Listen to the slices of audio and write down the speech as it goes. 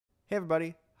Hey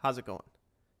everybody, how's it going?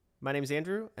 My name is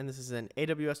Andrew, and this is an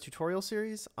AWS tutorial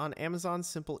series on Amazon's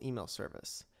simple email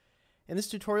service. In this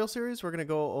tutorial series, we're going to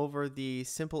go over the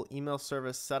simple email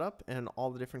service setup and all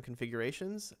the different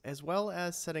configurations, as well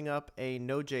as setting up a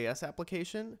Node.js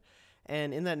application.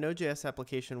 And in that Node.js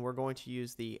application, we're going to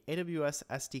use the AWS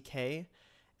SDK,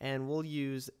 and we'll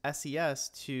use SES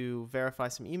to verify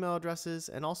some email addresses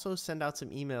and also send out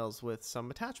some emails with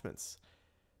some attachments.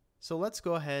 So let's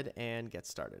go ahead and get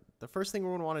started. The first thing we're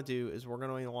going to want to do is we're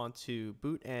going to want to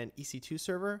boot an EC2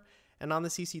 server. And on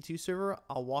this EC2 server,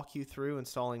 I'll walk you through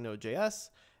installing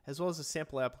Node.js, as well as a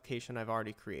sample application I've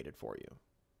already created for you.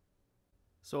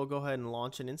 So we'll go ahead and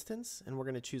launch an instance, and we're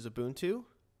going to choose Ubuntu.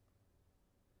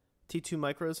 T2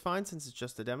 Micro is fine since it's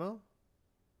just a demo.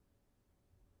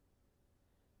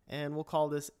 And we'll call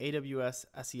this AWS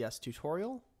SES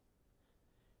tutorial.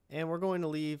 And we're going to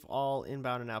leave all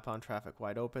inbound and outbound traffic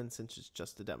wide open since it's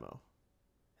just a demo.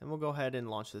 And we'll go ahead and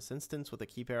launch this instance with a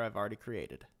key pair I've already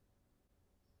created.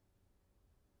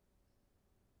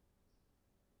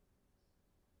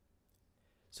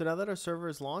 So now that our server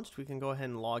is launched, we can go ahead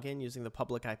and log in using the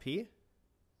public IP.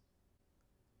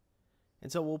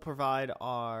 And so we'll provide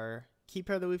our key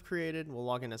pair that we've created. We'll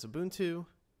log in as Ubuntu.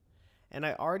 And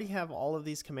I already have all of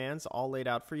these commands all laid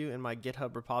out for you in my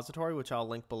GitHub repository, which I'll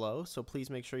link below. So please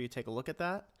make sure you take a look at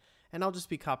that. And I'll just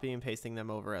be copying and pasting them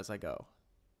over as I go.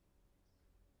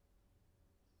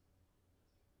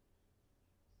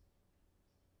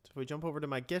 So if we jump over to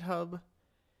my GitHub,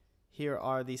 here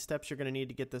are the steps you're going to need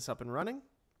to get this up and running.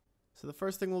 So the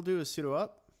first thing we'll do is sudo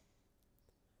up.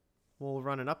 We'll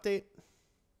run an update.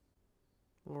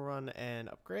 We'll run an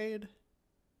upgrade.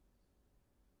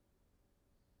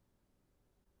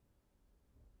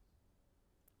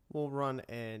 We'll run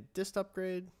a dist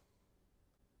upgrade.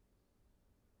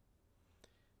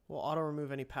 We'll auto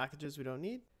remove any packages we don't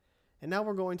need. And now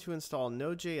we're going to install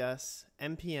Node.js,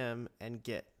 npm, and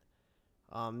Git.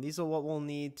 These are what we'll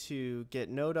need to get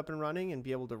Node up and running and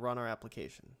be able to run our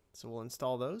application. So we'll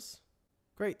install those.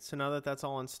 Great, so now that that's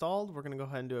all installed, we're going to go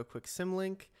ahead and do a quick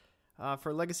symlink.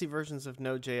 For legacy versions of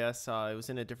Node.js, it was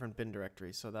in a different bin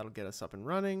directory, so that'll get us up and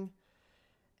running.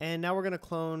 And now we're going to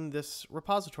clone this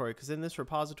repository, because in this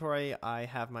repository I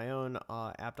have my own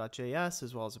app.js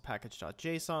as well as a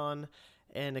package.json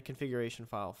and a configuration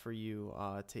file for you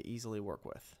to easily work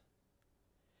with.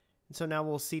 And so now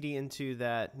we'll cd into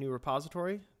that new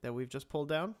repository that we've just pulled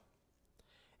down.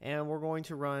 And we're going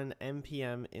to run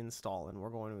npm install, and we're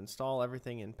going to install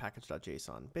everything in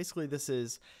package.json. Basically, this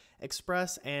is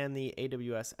Express and the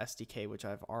AWS SDK, which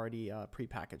I've already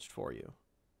prepackaged for you.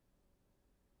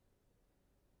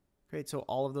 Great, so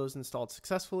all of those installed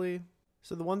successfully.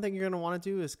 So the one thing you're going to want to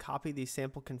do is copy the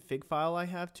sample config file I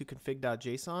have to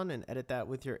config.json and edit that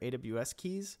with your AWS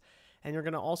keys. And you're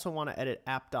going to also want to edit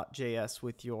app.js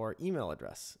with your email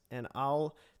address. And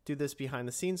I'll do this behind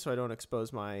the scenes so I don't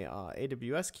expose my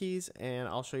AWS keys, and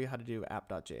I'll show you how to do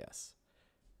app.js.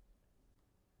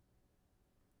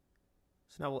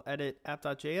 So now we'll edit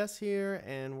app.js here,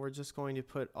 and we're just going to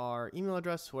put our email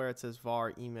address where it says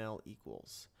var email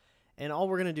equals. And all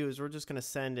we're going to do is we're just going to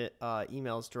send it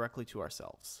emails directly to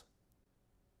ourselves.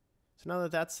 So now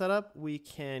that that's set up, we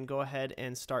can go ahead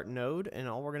and start Node. And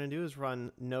all we're going to do is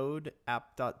run node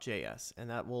app.js. And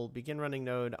that will begin running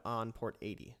Node on port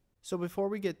 80. So before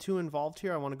we get too involved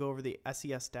here, I want to go over the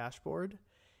SES dashboard.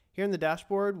 Here in the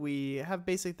dashboard, we have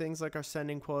basic things like our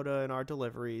sending quota and our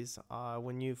deliveries.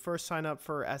 When you first sign up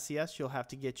for SES, you'll have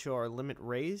to get your limit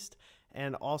raised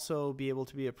and also be able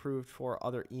to be approved for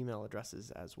other email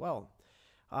addresses as well.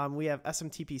 We have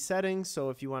SMTP settings, so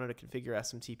if you wanted to configure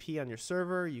SMTP on your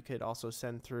server, you could also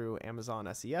send through Amazon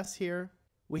SES here.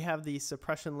 We have the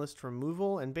suppression list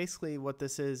removal, and basically what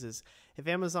this is if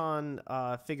Amazon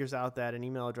figures out that an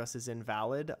email address is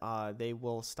invalid, they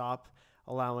will stop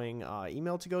allowing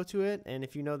email to go to it, and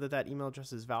if you know that that email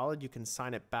address is valid, you can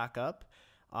sign it back up,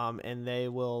 and they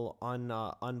will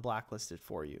unblacklist it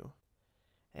for you.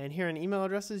 And here in email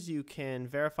addresses, you can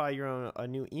verify a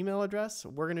new email address.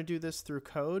 We're going to do this through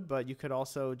code, but you could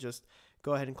also just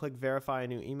go ahead and click verify a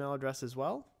new email address as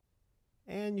well.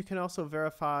 And you can also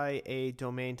verify a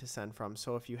domain to send from.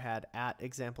 So if you had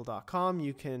 @example.com,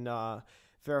 you can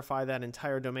verify that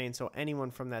entire domain so anyone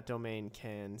from that domain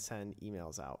can send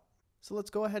emails out. So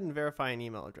let's go ahead and verify an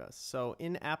email address. So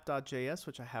in app.js,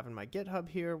 which I have in my GitHub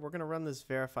here, we're going to run this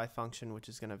verify function, which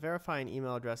is going to verify an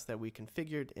email address that we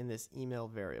configured in this email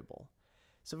variable.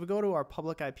 So if we go to our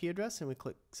public IP address and we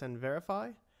click send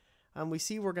verify, we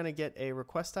see we're going to get a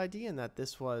request ID and that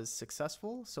this was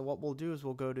successful. So what we'll do is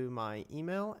we'll go to my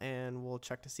email and we'll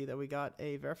check to see that we got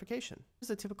a verification. Here's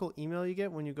a typical email you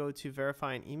get when you go to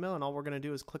verify an email, and all we're going to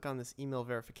do is click on this email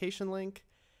verification link,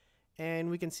 and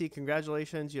we can see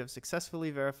congratulations, you have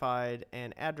successfully verified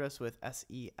an address with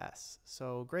SES.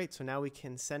 So great, so now we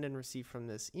can send and receive from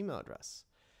this email address.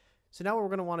 So now what we're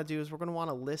going to want to do is we're going to want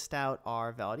to list out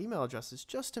our valid email addresses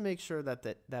just to make sure that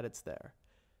it's there.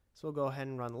 So we'll go ahead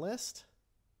and run list,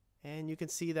 and you can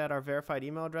see that our verified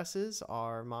email addresses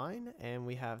are mine and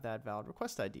we have that valid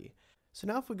request ID. So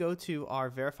now if we go to our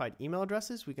verified email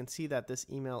addresses, we can see that this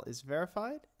email is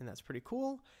verified, and that's pretty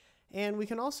cool. And we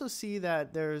can also see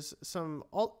that there's some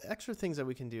extra things that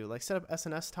we can do, like set up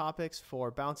SNS topics for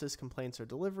bounces, complaints, or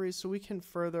deliveries, so we can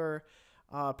further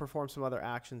perform some other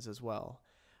actions as well.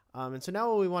 And so now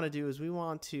what we want to do is we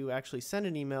want to actually send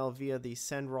an email via the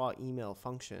send raw email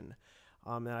function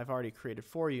that I've already created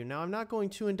for you. Now I'm not going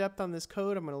too in depth on this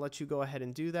code. I'm going to let you go ahead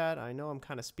and do that. I know I'm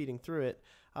kind of speeding through it,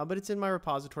 but it's in my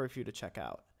repository for you to check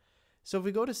out. So if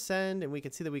we go to send, and we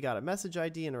can see that we got a message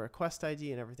ID and a request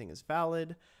ID and everything is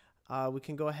valid, we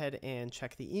can go ahead and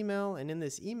check the email, and in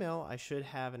this email I should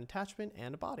have an attachment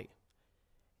and a body.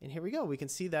 And here we go. We can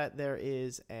see that there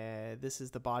is this is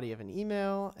the body of an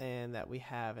email, and that we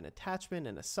have an attachment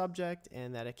and a subject,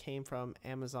 and that it came from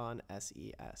Amazon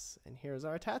SES. And here's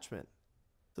our attachment.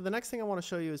 So the next thing I want to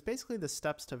show you is basically the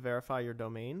steps to verify your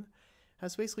domain.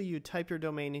 As basically you type your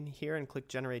domain in here and click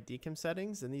generate DKIM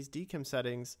settings, and these DKIM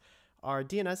settings are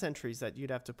DNS entries that you'd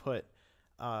have to put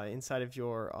inside of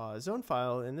your zone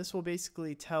file, and this will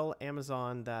basically tell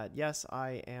Amazon that yes,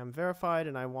 I am verified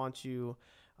and I want you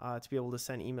to be able to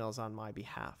send emails on my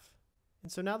behalf.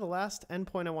 And so now the last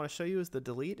endpoint I want to show you is the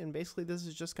delete, and basically this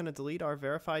is just going to delete our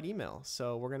verified email.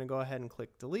 So we're going to go ahead and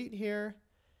click delete here,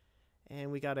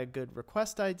 and we got a good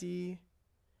request ID.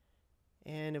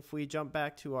 And if we jump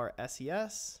back to our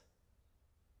SES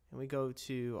and we go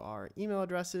to our email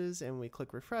addresses and we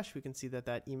click refresh, we can see that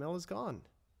that email is gone.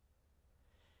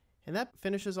 And that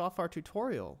finishes off our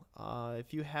tutorial.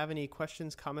 If you have any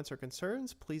questions, comments, or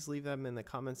concerns, please leave them in the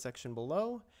comments section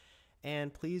below.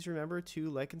 And please remember to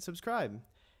like and subscribe.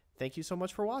 Thank you so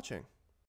much for watching.